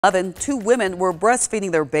Two women were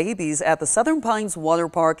breastfeeding their babies at the Southern Pines Water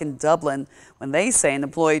Park in Dublin when they say an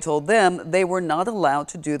employee told them they were not allowed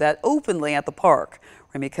to do that openly at the park.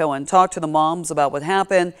 Remy Cohen talked to the moms about what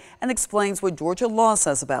happened and explains what Georgia law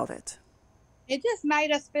says about it. It just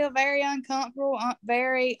made us feel very uncomfortable,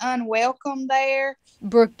 very unwelcome there.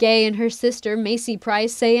 Brooke Gay and her sister, Macy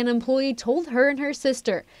Price, say an employee told her and her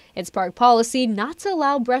sister it's park policy not to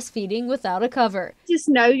allow breastfeeding without a cover. Just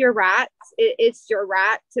know your rights. It's your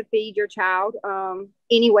right to feed your child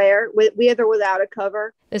anywhere, with or without a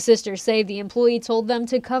cover. The sisters say the employee told them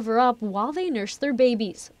to cover up while they nurse their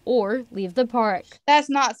babies or leave the park. That's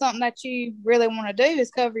not something that you really want to do, is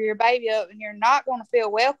cover your baby up, and you're not going to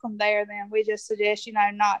feel welcome there. Then we just suggest,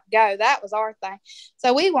 not go. That was our thing.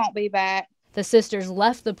 So we won't be back. The sisters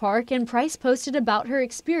left the park and Price posted about her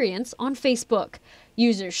experience on Facebook.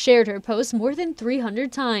 Users shared her post more than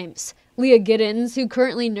 300 times. Leah Giddens, who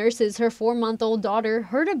currently nurses her 4-month-old daughter,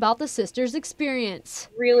 heard about the sisters' experience.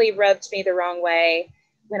 Really rubbed me the wrong way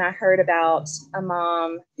when I heard about a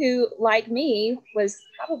mom who, like me, was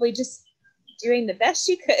probably just doing the best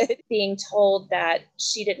she could, being told that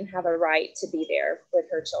she didn't have a right to be there with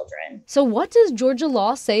her children. So what does Georgia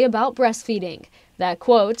law say about breastfeeding? That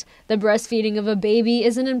quote, "The breastfeeding of a baby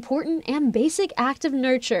is an important and basic act of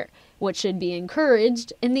nurture, which should be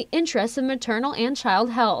encouraged in the interests of maternal and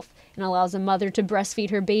child health, and allows a mother to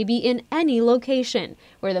breastfeed her baby in any location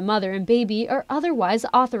where the mother and baby are otherwise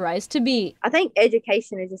authorized to be." I think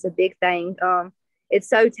education is just a big thing. It's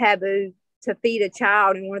so taboo to feed a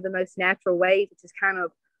child in one of the most natural ways, which is kind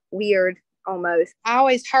of weird almost. I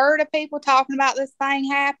always heard of people talking about this thing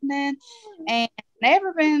happening, and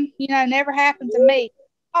never happened to me,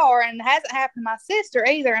 and it hasn't happened to my sister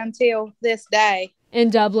either until this day. In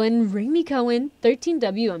Dublin, Remy Cohen, 13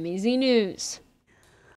 WMAZ News.